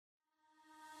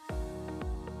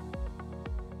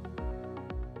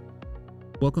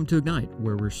Welcome to Ignite,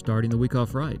 where we're starting the week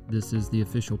off right. This is the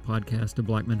official podcast of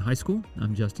Blackman High School.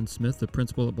 I'm Justin Smith, the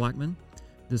principal at Blackman.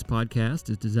 This podcast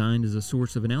is designed as a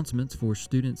source of announcements for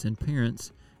students and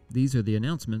parents. These are the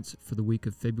announcements for the week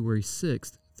of February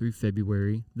 6th through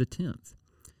February the 10th.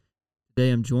 Today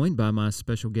I'm joined by my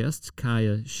special guests,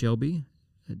 Kaya Shelby,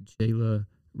 Jayla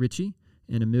Ritchie,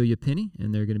 and Amelia Penny,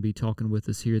 and they're going to be talking with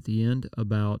us here at the end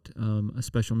about a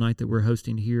special night that we're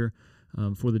hosting here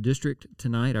for the district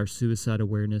tonight, our Suicide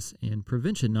Awareness and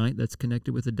Prevention Night that's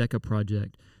connected with the DECA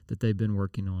project that they've been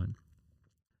working on.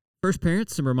 First,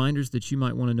 parents, some reminders that you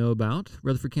might want to know about.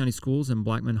 Rutherford County Schools and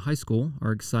Blackman High School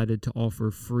are excited to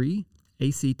offer free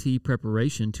ACT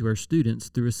preparation to our students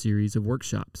through a series of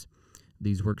workshops.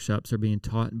 These workshops are being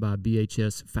taught by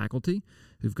BHS faculty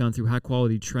who've gone through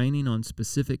high-quality training on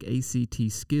specific ACT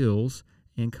skills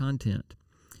and content.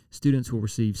 Students will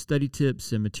receive study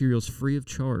tips and materials free of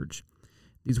charge.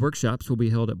 These workshops will be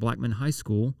held at Blackman High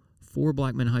School for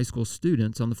Blackman High School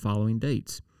students on the following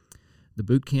dates. The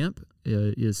boot camp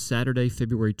is Saturday,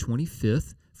 February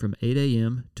 25th from 8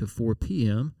 a.m. to 4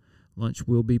 p.m. Lunch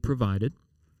will be provided.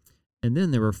 And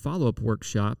then there are follow-up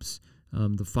workshops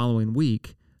the following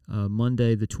week,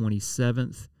 Monday the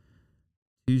 27th,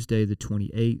 Tuesday the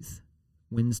 28th,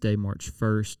 Wednesday, March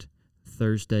 1st,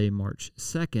 Thursday, March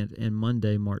 2nd, and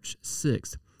Monday, March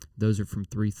 6th. Those are from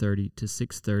 3:30 to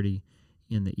 6:30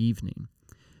 in the evening.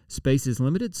 Space is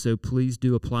limited, so please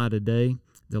do apply today.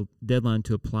 The deadline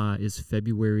to apply is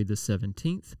February the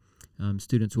 17th.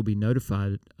 Students will be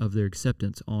notified of their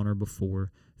acceptance on or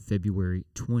before February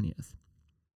 20th.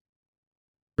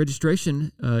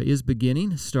 Registration is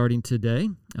beginning starting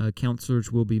today.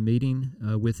 Counselors will be meeting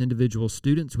with individual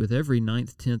students with every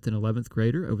 9th, 10th, and 11th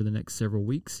grader over the next several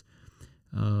weeks.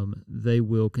 They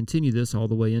will continue this all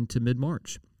the way into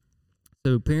mid-March.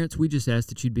 So parents, we just ask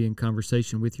that you'd be in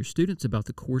conversation with your students about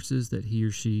the courses that he or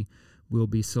she will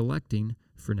be selecting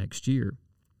for next year.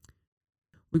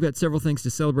 We've got several things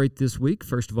to celebrate this week.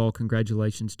 First of all,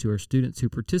 congratulations to our students who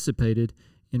participated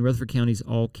in Rutherford County's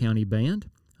All-County Band.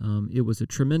 It was a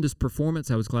tremendous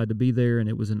performance. I was glad to be there, and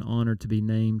it was an honor to be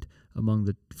named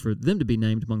for them to be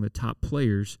named among the top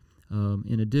players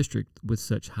in a district with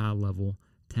such high-level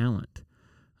talent.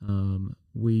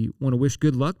 We want to wish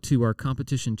good luck to our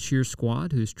competition cheer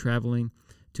squad who's traveling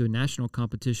to a national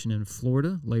competition in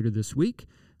Florida later this week.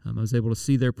 I was able to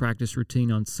see their practice routine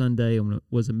on Sunday and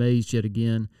was amazed yet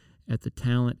again at the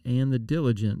talent and the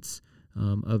diligence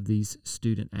of these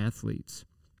student athletes.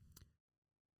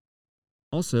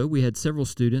 Also, we had several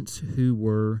students who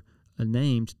were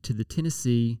named to the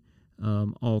Tennessee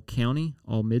All-County,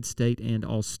 All-Mid-State, and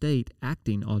All-State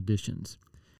acting auditions.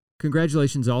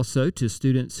 Congratulations also to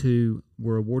students who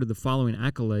were awarded the following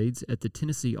accolades at the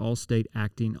Tennessee All-State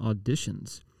Acting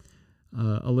Auditions.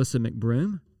 Alyssa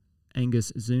McBroom,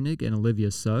 Angus Zunig, and Olivia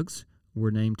Suggs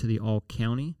were named to the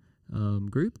All-County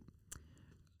group.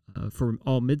 For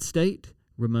All-Mid-State,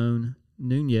 Ramon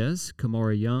Nunez,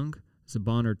 Kamara Young,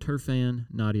 Zabaner Turfan,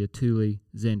 Nadia Tooley,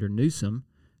 Xander Newsom,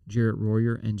 Jarrett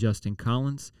Royer, and Justin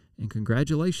Collins. And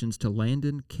congratulations to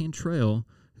Landon Cantrell,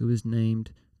 who is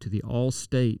named to the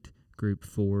All-State group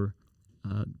for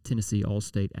Tennessee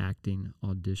All-State Acting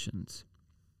Auditions.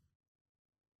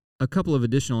 A couple of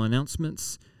additional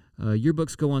announcements.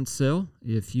 Yearbooks go on sale.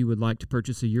 If you would like to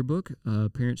purchase a yearbook,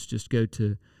 parents just go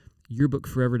to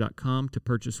yearbookforever.com to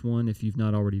purchase one if you've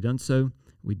not already done so.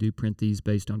 We do print these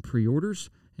based on pre-orders,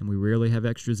 and we rarely have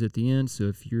extras at the end, so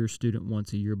if your student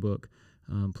wants a yearbook,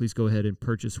 please go ahead and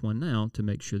purchase one now to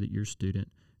make sure that your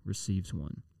student receives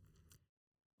one.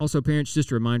 Also, parents,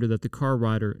 just a reminder that the car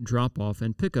rider drop-off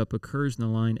and pickup occurs in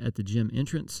the line at the gym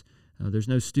entrance. There's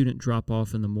no student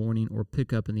drop-off in the morning or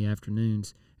pickup in the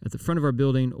afternoons at the front of our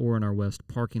building or in our west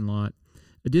parking lot.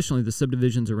 Additionally, the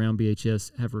subdivisions around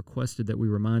BHS have requested that we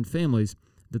remind families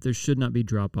that there should not be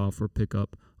drop-off or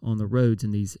pickup on the roads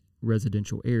in these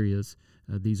residential areas.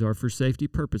 These are for safety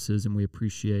purposes, and we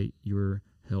appreciate your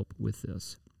help with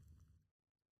this.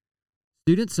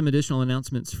 Students, some additional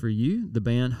announcements for you. The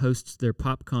band hosts their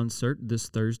pop concert this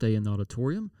Thursday in the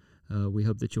auditorium. We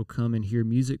hope that you'll come and hear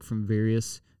music from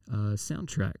various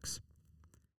soundtracks.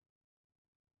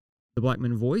 The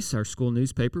Blackman Voice, our school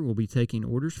newspaper, will be taking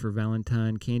orders for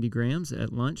Valentine candygrams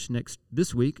at lunch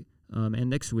this week and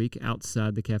next week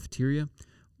outside the cafeteria.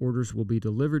 Orders will be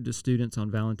delivered to students on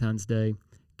Valentine's Day,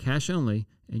 cash only,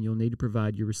 and you'll need to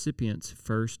provide your recipients'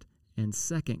 first and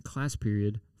second class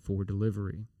period for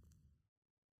delivery.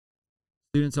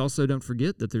 Students, also don't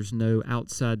forget that there's no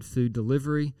outside food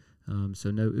delivery,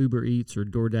 so no Uber Eats or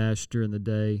DoorDash during the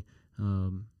day.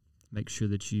 Make sure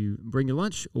that you bring your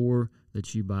lunch or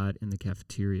that you buy it in the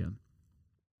cafeteria.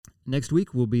 Next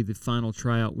week will be the final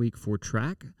tryout week for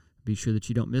track. Be sure that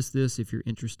you don't miss this if you're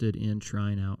interested in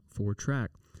trying out for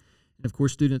track. And of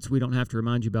course, students, we don't have to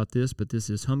remind you about this, but this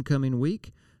is homecoming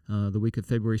week, the week of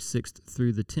February 6th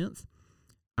through the 10th.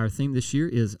 Our theme this year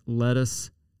is Let Us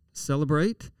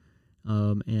Celebrate,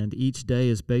 and each day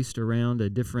is based around a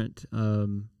different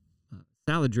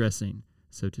salad dressing.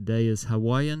 So today is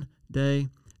Hawaiian Day.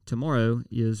 Tomorrow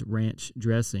is ranch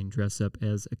dressing. Dress up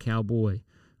as a cowboy.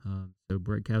 So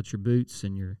break out your boots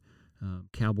and your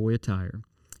cowboy attire.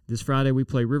 This Friday we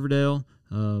play Riverdale.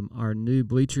 Our new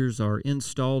bleachers are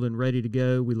installed and ready to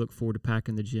go. We look forward to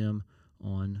packing the gym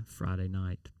on Friday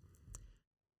night.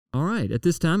 All right. At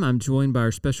this time, I'm joined by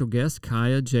our special guests,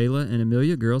 Kaya, Jayla, and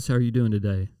Amelia. Girls, how are you doing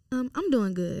today? I'm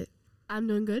doing good. I'm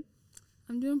doing good.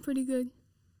 I'm doing pretty good.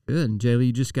 Good. And Jayla,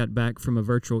 you just got back from a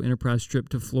virtual enterprise trip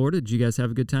to Florida. Did you guys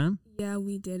have a good time? Yeah,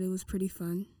 we did. It was pretty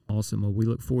fun. Awesome. Well, we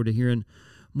look forward to hearing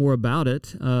more about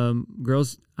it.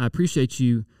 Girls, I appreciate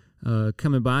you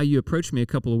coming by. You approached me a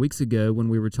couple of weeks ago when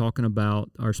we were talking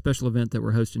about our special event that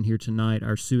we're hosting here tonight,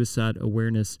 our Suicide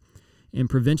Awareness and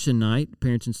Prevention Night.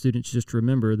 Parents and students, just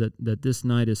remember that this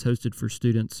night is hosted for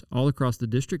students all across the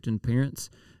district and parents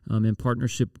in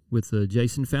partnership with the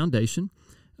Jason Foundation.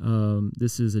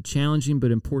 This is a challenging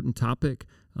but important topic.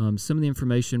 Some of the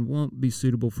information won't be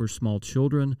suitable for small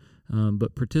children,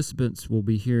 but participants will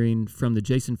be hearing from the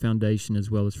Jason Foundation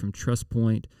as well as from Trust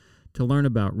Point to learn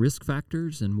about risk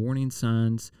factors and warning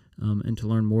signs, and to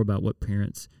learn more about what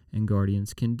parents and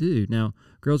guardians can do. Now,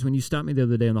 girls, when you stopped me the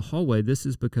other day in the hallway, this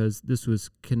is because this was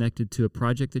connected to a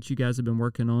project that you guys have been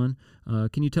working on.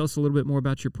 Can you tell us a little bit more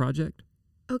about your project?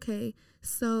 Okay,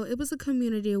 so it was a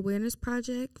community awareness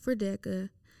project for DECA,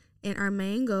 and our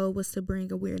main goal was to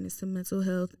bring awareness to mental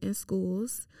health in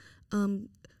schools.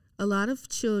 A lot of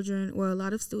children or a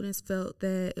lot of students felt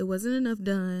that it wasn't enough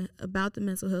done about the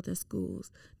mental health in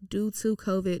schools due to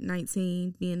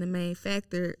COVID-19 being the main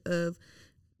factor of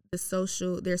their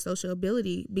social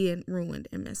ability being ruined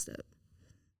and messed up.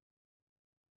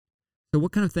 So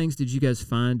what kind of things did you guys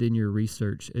find in your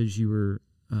research as you were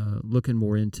looking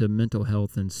more into mental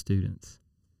health in students?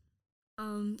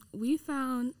 We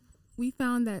found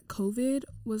that COVID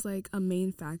was like a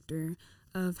main factor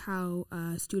of how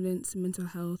students' mental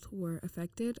health were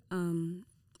affected.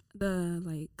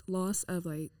 The loss of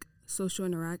social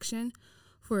interaction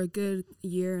for a good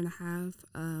year and a half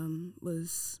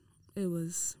was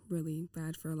really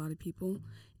bad for a lot of people,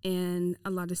 and a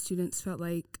lot of students felt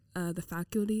like the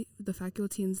faculty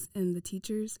and the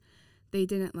teachers they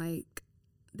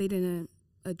didn't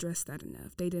address that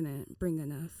enough. They didn't bring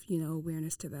enough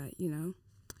awareness to that.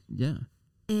 Yeah.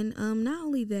 And not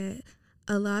only that,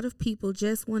 a lot of people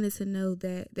just wanted to know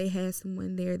that they had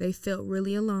someone there. They felt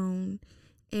really alone,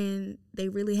 and they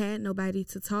really had nobody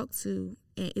to talk to,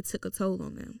 and it took a toll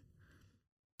on them.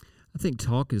 I think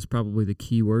talk is probably the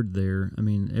key word there. I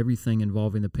mean, everything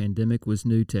involving the pandemic was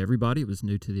new to everybody. It was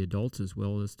new to the adults as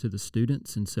well as to the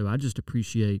students. And so I just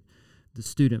appreciate the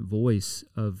student voice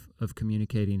of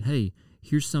communicating, hey,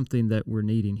 here's something that we're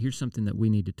needing. Here's something that we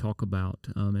need to talk about.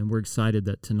 And we're excited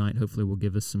that tonight hopefully will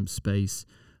give us some space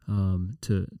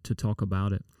to talk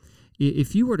about it.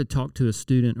 If you were to talk to a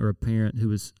student or a parent who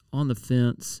is on the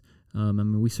fence, I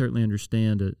mean, we certainly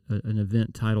understand an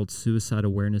event titled Suicide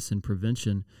Awareness and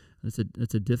Prevention. It's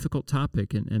a difficult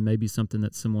topic and maybe something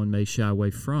that someone may shy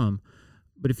away from.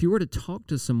 But if you were to talk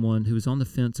to someone who is on the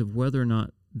fence of whether or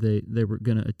not they were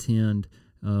going to attend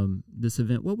this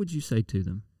event, what would you say to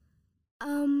them?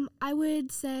 I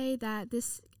would say that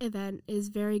this event is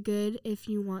very good if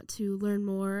you want to learn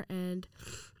more and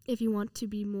if you want to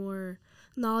be more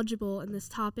knowledgeable in this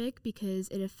topic, because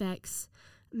it affects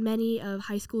many of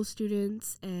high school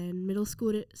students and middle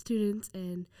school students,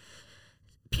 and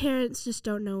parents just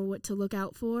don't know what to look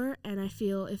out for. And I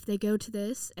feel if they go to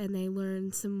this and they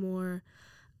learn some more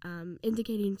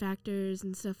indicating factors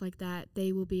and stuff like that,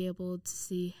 they will be able to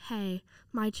see, hey,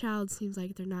 my child seems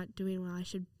like they're not doing well. I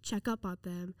should check up on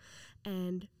them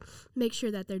and make sure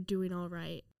that they're doing all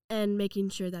right and making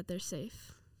sure that they're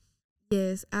safe.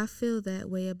 Yes, I feel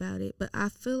that way about it, but I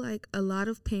feel like a lot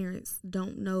of parents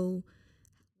don't know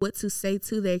what to say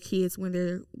to their kids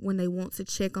when they want to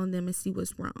check on them and see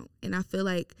what's wrong. And I feel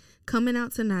like coming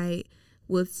out tonight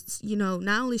will,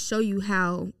 not only show you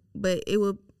how, but it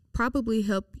will probably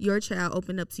help your child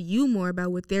open up to you more about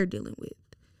what they're dealing with.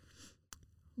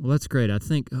 Well, that's great. I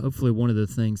think hopefully one of the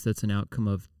things that's an outcome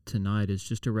of tonight is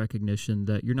just a recognition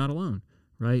that you're not alone,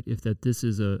 right? If that this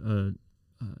is a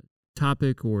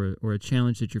topic or a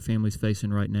challenge that your family's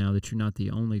facing right now, that you're not the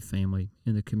only family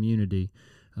in the community.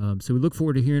 So we look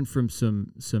forward to hearing from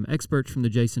some experts from the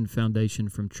Jason Foundation,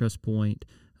 from Trust Point,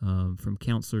 from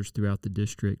counselors throughout the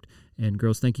district. And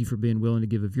girls, thank you for being willing to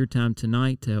give of your time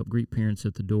tonight to help greet parents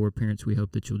at the door. Parents, we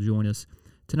hope that you'll join us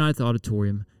tonight at the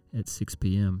auditorium at 6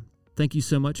 p.m. Thank you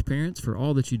so much, parents, for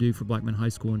all that you do for Blackman High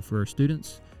School and for our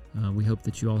students. We hope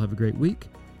that you all have a great week.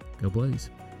 Go Blaze.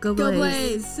 Go Go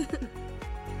Blaze. Blaze!